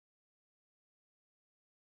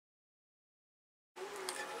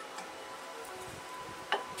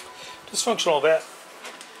Dysfunctional vet.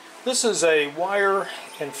 This is a wire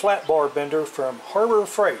and flat bar bender from Harbor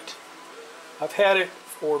Freight. I've had it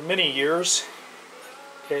for many years,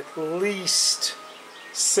 at least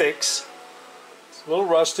 6. It's a little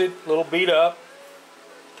rusted, a little beat up.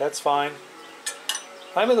 That's fine.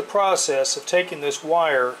 I'm in the process of taking this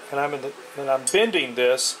wire and I'm bending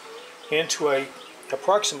this into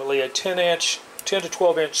approximately a 10 to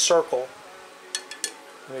 12 inch circle.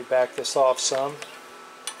 Let me back this off some.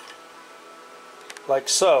 Like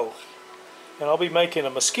so. And I'll be making a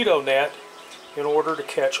mosquito net in order to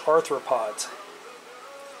catch arthropods.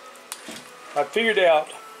 I've figured out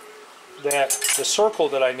that the circle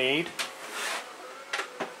that I need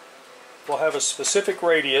will have a specific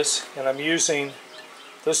radius, and I'm using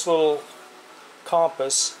this little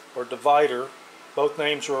compass or divider. Both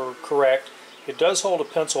names are correct. It does hold a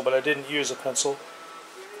pencil, but I didn't use a pencil.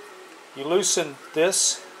 You loosen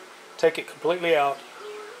this, take it completely out,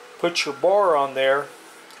 put your bar on there,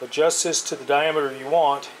 adjust this to the diameter you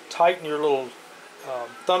want, tighten your little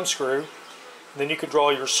thumb screw, and then you can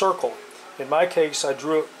draw your circle. In my case, I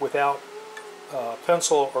drew it without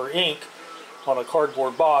pencil or ink on a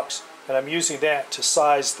cardboard box, and I'm using that to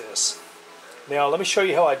size this. Now let me show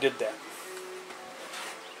you how I did that.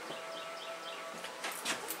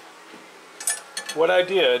 What I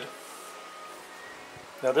did,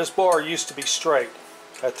 now this bar used to be straight.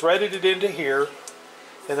 I threaded it into here,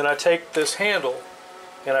 and then I take this handle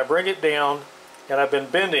and I bring it down, and I've been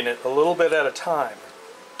bending it a little bit at a time.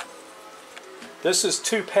 This is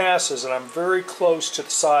 2 passes, and I'm very close to the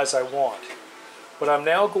size I want. What I'm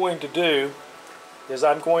now going to do is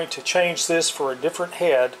I'm going to change this for a different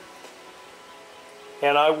head,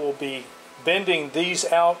 and I will be bending these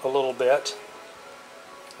out a little bit,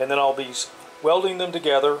 and then I'll be welding them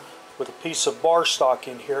together with a piece of bar stock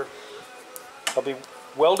in here. I'll be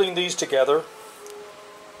welding these together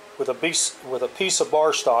with a piece of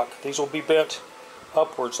bar stock. These will be bent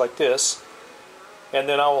upwards like this, and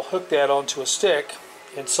then I will hook that onto a stick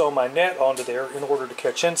and sew my net onto there in order to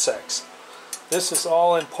catch insects. This is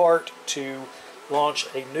all in part to launch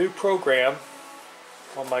a new program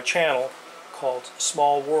on my channel called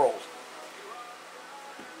Small World.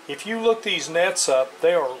 If you look these nets up,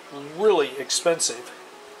 they are really expensive,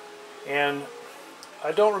 and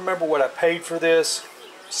I don't remember what I paid for this.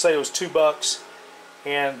 Say it was $2,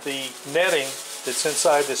 and the netting that's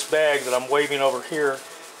inside this bag that I'm waving over here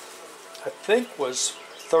I think was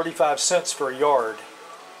 35 cents for a yard.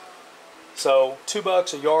 So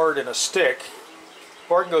 $2 a yard and a stick,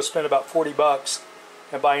 or I can go spend about $40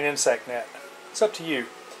 and buy an insect net. It's up to you.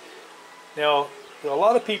 Now, a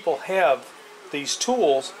lot of people have these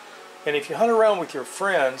tools, and if you hunt around with your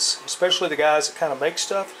friends, especially the guys that kind of make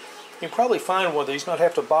stuff, you can probably find one of these, not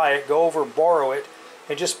have to buy it, go over and borrow it,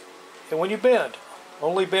 and when you bend,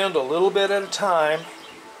 only bend a little bit at a time.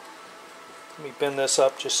 Let me bend this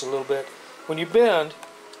up just a little bit. When you bend,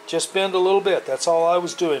 just bend a little bit. That's all I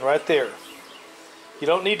was doing right there. You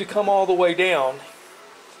don't need to come all the way down,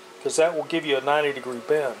 because that will give you a 90-degree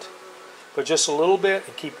bend. But just a little bit,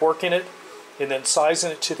 and keep working it, and then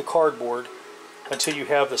sizing it to the cardboard until you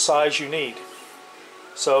have the size you need.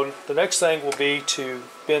 So the next thing will be to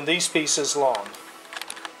bend these pieces long.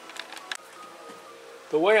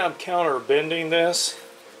 The way I'm counter bending this,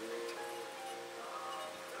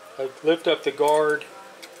 I lift up the guard,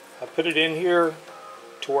 I put it in here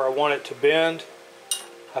to where I want it to bend.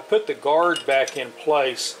 I put the guard back in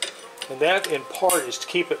place, and that in part is to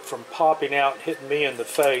keep it from popping out and hitting me in the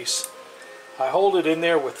face. I hold it in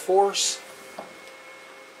there with force.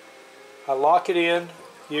 I lock it in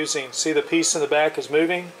using, see the piece in the back is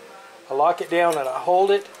moving? I lock it down and I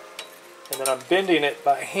hold it, and then I'm bending it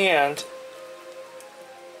by hand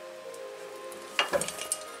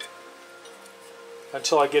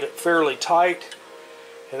until I get it fairly tight,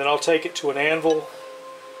 and then I'll take it to an anvil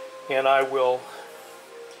and I will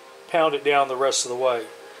pound it down the rest of the way.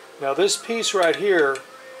 Now this piece right here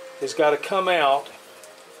has got to come out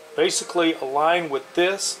basically align with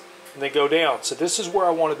this and then go down. So this is where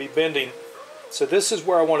I want to be bending. So this is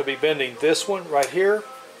where I want to be bending this one right here.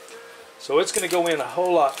 So it's going to go in a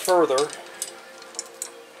whole lot further.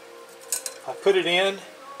 I put it in.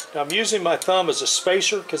 Now I'm using my thumb as a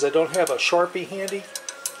spacer because I don't have a Sharpie handy.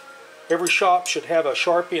 Every shop should have a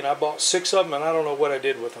Sharpie, and I bought 6 of them, and I don't know what I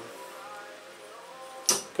did with them.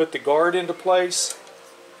 Put the guard into place.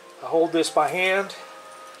 I hold this by hand.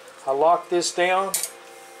 I lock this down,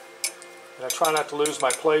 and I try not to lose my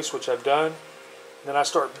place, which I've done. Then I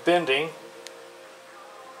start bending.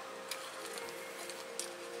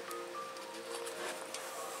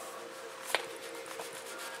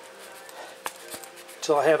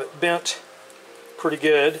 Until I have it bent pretty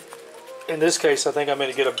good. in this case, I think I'm going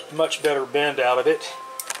to get a much better bend out of it.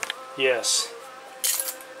 Yes.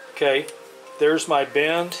 Okay, there's my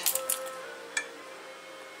bend.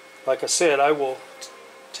 Like I said, I will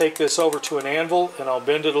take this over to an anvil and I'll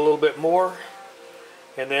bend it a little bit more,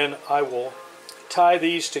 and then I will tie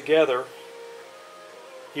these together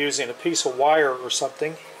using a piece of wire or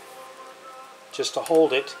something just to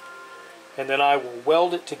hold it, and then I will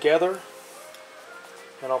weld it together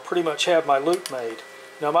and I'll pretty much have my loop made.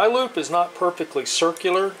 Now my loop is not perfectly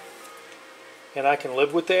circular, and I can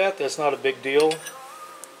live with that. That's not a big deal.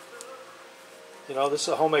 You know, this is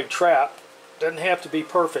a homemade trap. Doesn't have to be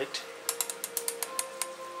perfect.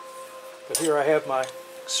 But here I have my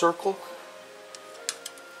circle,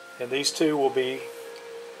 and these two will be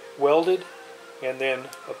welded, and then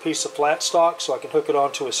a piece of flat stock so I can hook it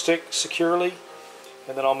onto a stick securely,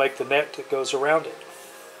 and then I'll make the net that goes around it.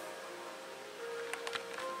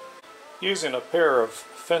 Using a pair of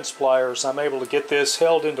fence pliers, I'm able to get this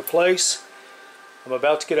held into place. I'm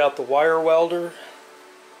about to get out the wire welder.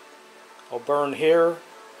 I'll burn here,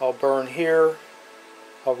 I'll burn here,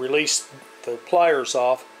 I'll release the pliers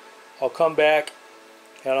off. I'll come back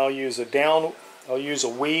and I'll use a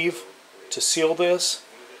weave to seal this.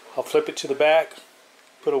 I'll flip it to the back,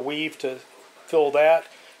 put a weave to fill that,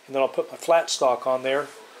 and then I'll put my flat stock on there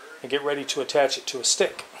and get ready to attach it to a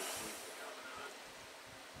stick.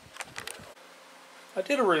 I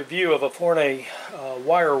did a review of a Fournet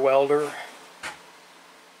wire welder.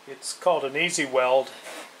 It's called an Easy Weld,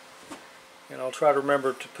 and I'll try to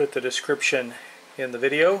remember to put the description in the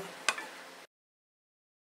video.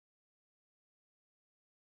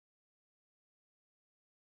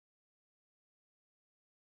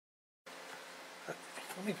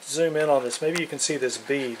 Let me zoom in on this. Maybe you can see this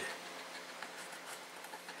bead.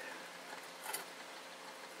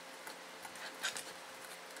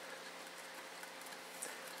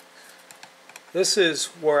 This is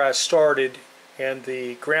where I started, and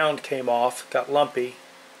the ground came off, got lumpy.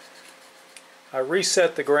 I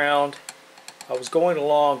reset the ground. I was going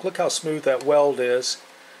along. Look how smooth that weld is.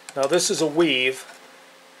 Now this is a weave,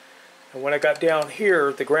 and when I got down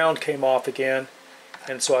here, the ground came off again,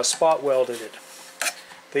 and so I spot welded it.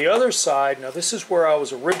 The other side, now this is where I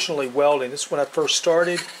was originally welding. This is when I first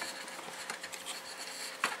started.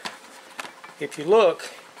 If you look,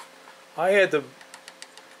 I had the,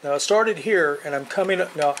 now I started here, and I'm coming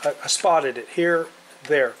up, now I spotted it here,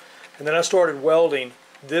 there, and then I started welding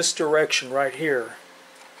this direction right here.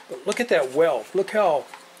 But look at that weld. Look at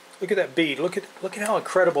that bead. Look at how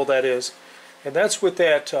incredible that is. And that's with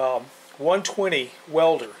that 120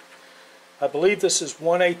 welder. I believe this is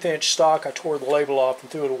 1/8 inch stock. I tore the label off and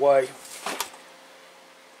threw it away.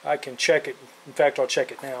 I can check it. In fact, I'll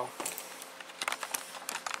check it now.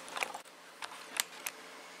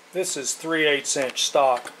 This is 3/8 inch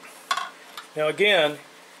stock. Now again,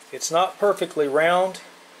 it's not perfectly round,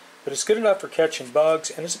 but it's good enough for catching bugs,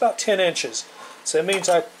 and it's about 10 inches. So that means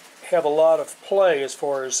I have a lot of play as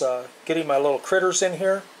far as getting my little critters in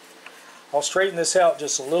here. I'll straighten this out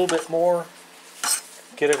just a little bit more,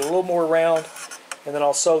 get it a little more round, and then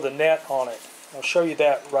I'll sew the net on it. I'll show you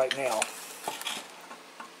that right now.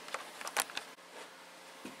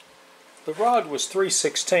 The rod was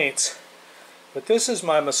 3/16, but this is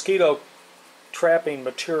my mosquito trapping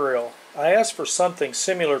material. I asked for something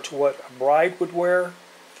similar to what a bride would wear,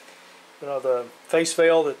 you know, the face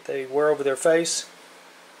veil that they wear over their face,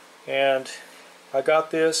 and I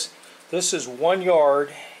got this. This is 1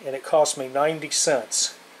 yard, and it cost me 90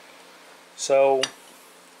 cents. So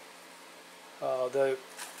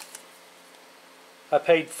I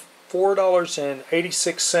paid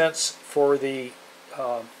 $4.86 for the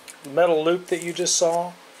metal loop that you just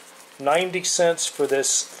saw, 90 cents for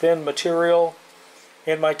this thin material,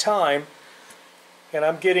 and my time, and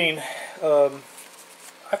I'm getting,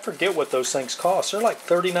 I forget what those things cost. They're like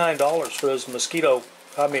 $39 for those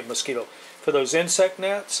for those insect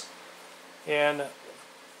nets, and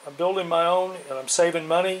I'm building my own, and I'm saving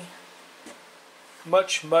money.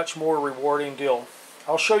 Much more rewarding deal.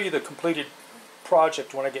 I'll show you the completed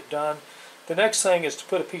project when I get done. The next thing is to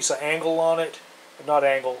put a piece of angle on it, not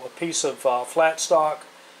angle, a piece of flat stock.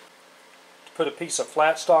 To put a piece of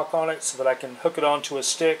flat stock on it so that I can hook it onto a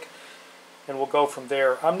stick, and we'll go from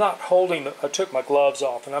there. I'm not holding, I took my gloves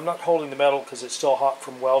off, and I'm not holding the metal because it's still hot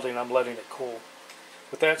from welding. I'm letting it cool.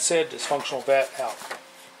 With that said, Dysfunctional Vet out.